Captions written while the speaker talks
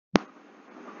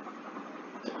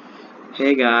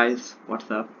Hey guys,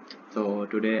 what's up? So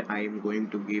today I am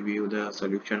going to give you the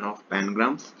solution of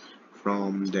Pangrams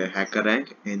from the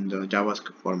Hackerrank in the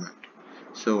JavaScript format.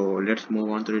 So let's move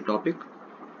on to the topic.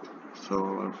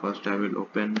 So first I will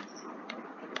open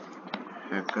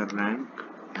Hackerrank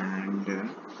and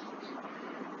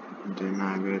then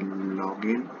I will log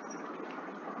in.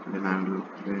 Then I will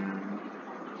open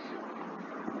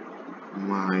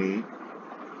my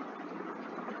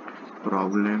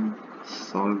problem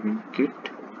solving kit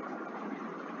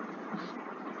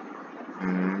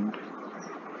and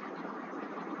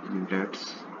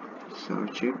let's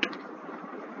search it.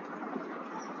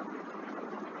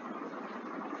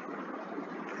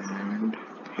 And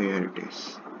here it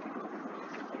is.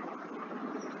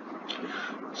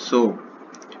 So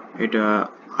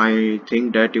I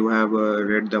think that you have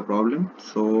read the problem,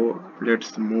 so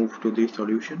let's move to the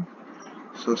solution.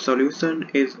 So solution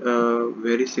is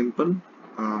very simple.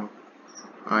 uh,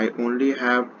 I only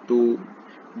have to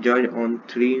judge on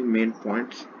three main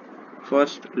points.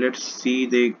 First, let's see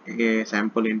the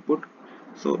sample input.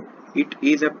 So it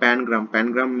is a pangram.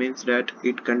 Pangram means that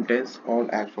it contains all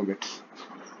alphabets.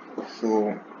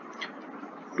 So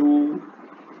to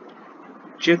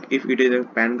check if it is a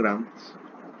pangram,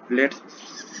 let's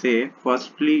say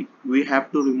firstly we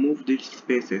have to remove these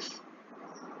spaces.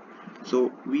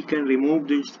 So we can remove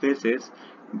these spaces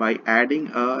by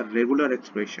adding a regular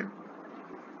expression.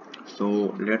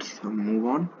 So let's move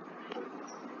on.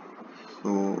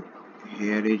 So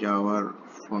here is our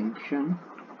function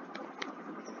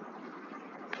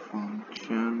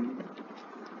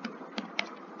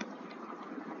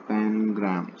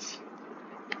pangrams.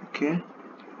 Okay,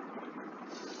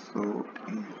 so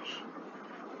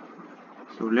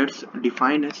let's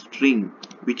define a string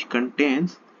which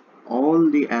contains all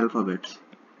the alphabets.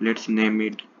 Let's name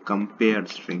it compare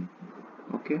string.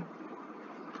 Okay,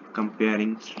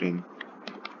 comparing string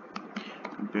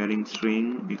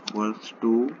equals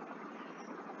to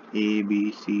A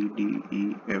B C D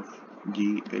E F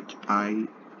G H I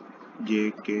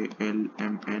J K L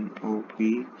M N O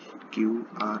P Q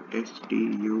R S T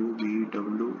U V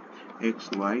W X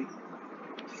Y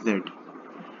Z.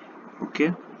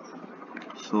 Okay,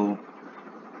 so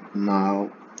now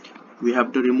we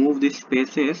have to remove the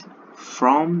spaces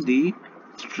from the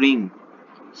string.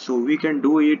 So we can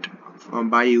do it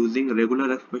by using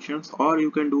regular expressions, or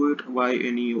you can do it by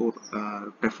any your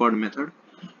preferred method.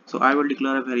 So I will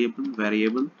declare a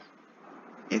variable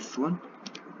s1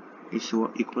 is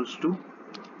equals to.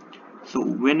 So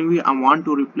when we want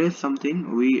to replace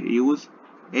something, we use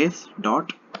s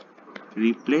dot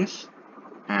replace,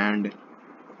 and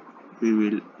we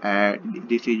will add,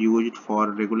 this is used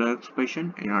for regular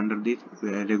expression, and under this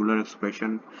regular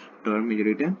expression term is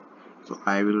written. So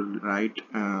I will write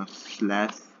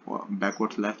slash or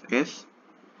backward slash s.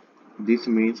 This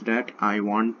means that I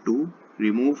want to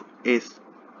remove s,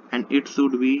 and it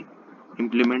should be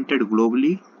implemented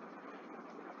globally,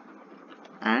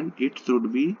 and it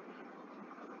should be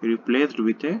replaced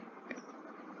with a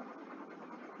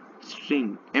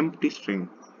string, empty string.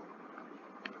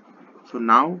 So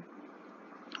now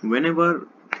whenever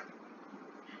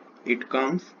it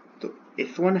comes, so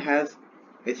s1 has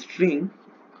a string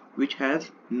which has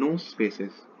no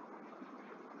spaces.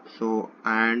 So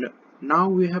and now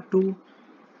we have to,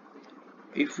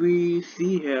 if we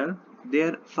see here,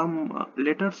 there some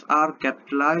letters are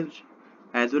capitalized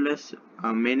as well as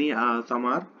many some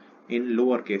are in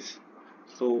lowercase.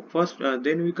 So first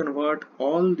then we convert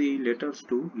all the letters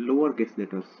to lowercase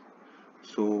letters.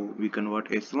 So we convert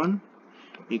s1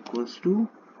 equals to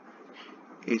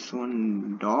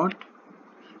s1 dot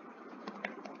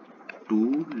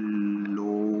to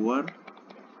lower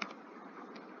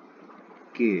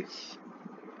case.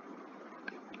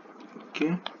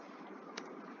 Okay,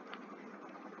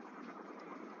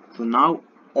 so now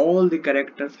all the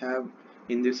characters have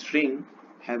in this string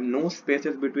have no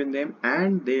spaces between them,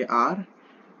 and they are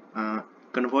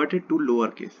converted to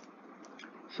lowercase.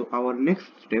 So our next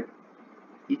step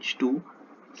is to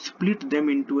split them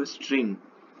into a string.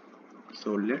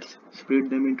 So let's split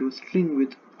them into a string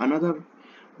with another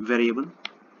variable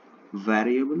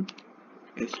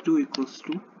s2 equals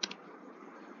to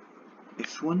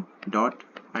s1 dot.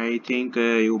 I think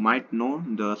you might know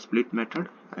the split method,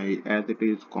 as it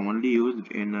is commonly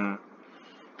used in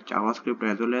JavaScript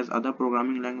as well as other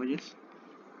programming languages.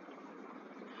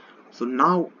 So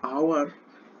now our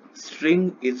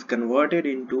string is converted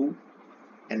into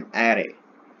an array,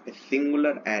 a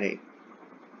singular array,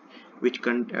 which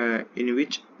in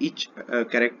which each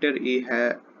character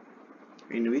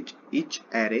in which each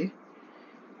array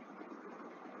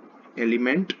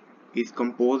element is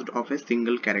composed of a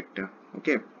single character.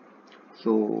 Okay,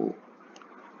 So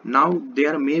now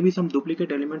there may be some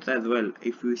duplicate elements as well.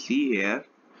 If you see here,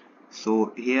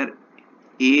 so here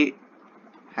A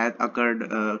has occurred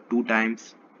 2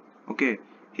 times. Okay,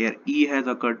 here E has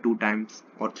occurred 2 times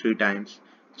or 3 times.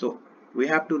 So we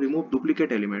have to remove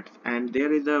duplicate elements, and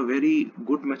there is a very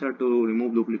good method to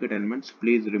remove duplicate elements.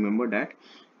 Please remember that.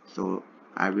 So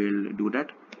I will do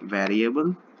that.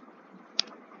 Variable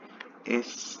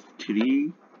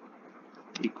s3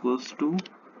 equals to,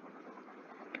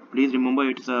 please remember,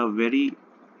 it's a very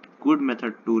good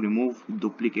method to remove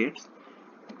duplicates.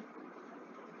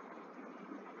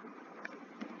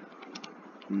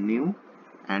 New,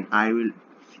 and I will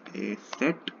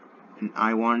set, and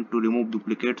I want to remove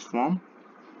duplicates from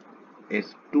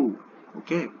s2.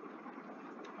 Okay,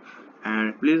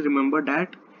 and please remember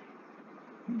that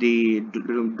the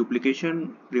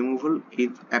duplication removal is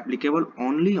applicable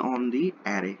only on the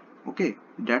array. Okay,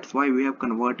 that's why we have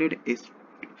converted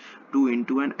s2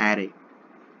 into an array.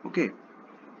 Okay,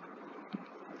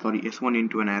 sorry, s1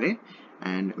 into an array,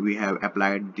 and we have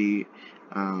applied the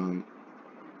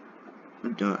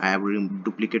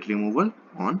duplicate removal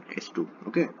on s2.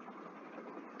 Okay,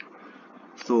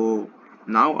 so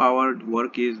now our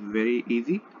work is very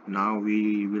easy. Now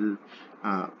we will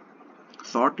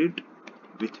sort it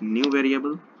with new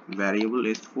variable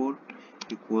s4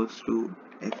 equals to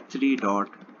s3 dot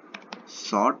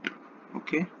sort.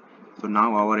 Okay, so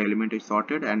now our element is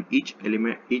sorted, and each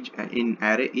element, in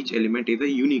array, each element is a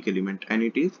unique element, and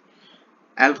it is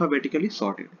alphabetically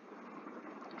sorted.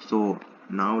 So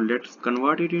now let's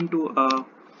convert it into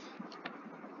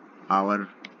our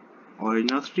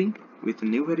original string with a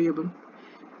new variable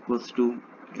equals to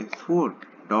s4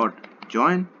 dot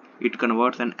join. It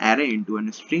converts an array into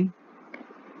a string.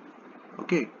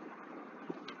 Okay,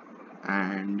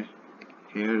 and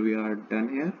here we are done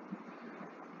here.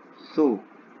 So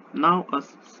now a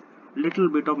little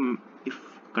bit of if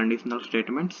conditional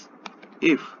statements.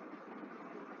 If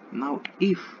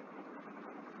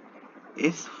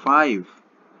s5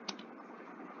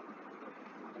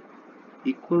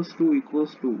 equals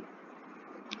to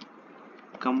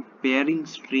comparing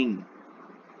string,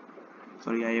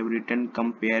 sorry, I have written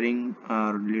comparing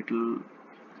a little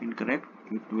incorrect.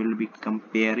 It will be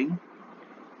comparing.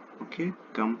 Okay,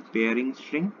 comparing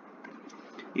string.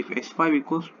 If s5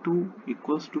 equals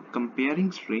to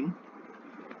comparing string,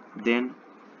 then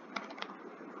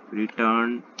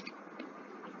return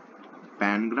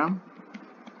pangram.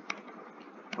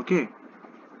 Okay,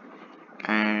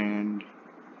 and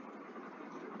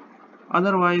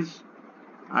otherwise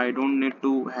I don't need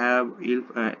to have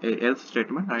else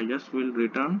statement. I just will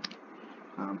return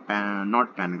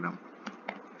not pangram.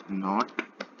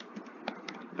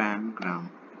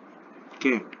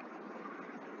 Okay,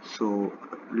 so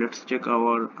let's check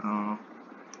our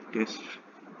test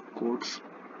codes.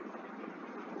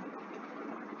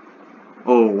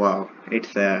 Oh wow,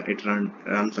 it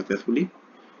run successfully.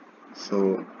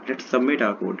 So let's submit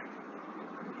our code.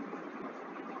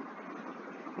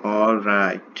 All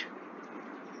right,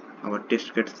 our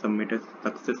test gets submitted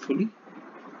successfully.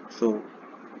 So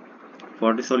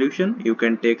for the solution, you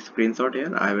can take screenshot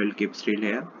here. I will keep still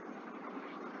here.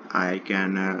 I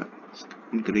can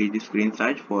increase the screen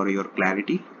size for your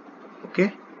clarity.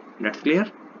 Okay, that's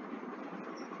clear.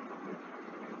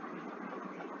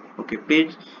 Okay,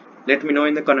 please let me know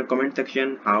in the comment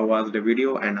section how was the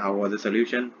video and how was the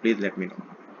solution. Please let me know.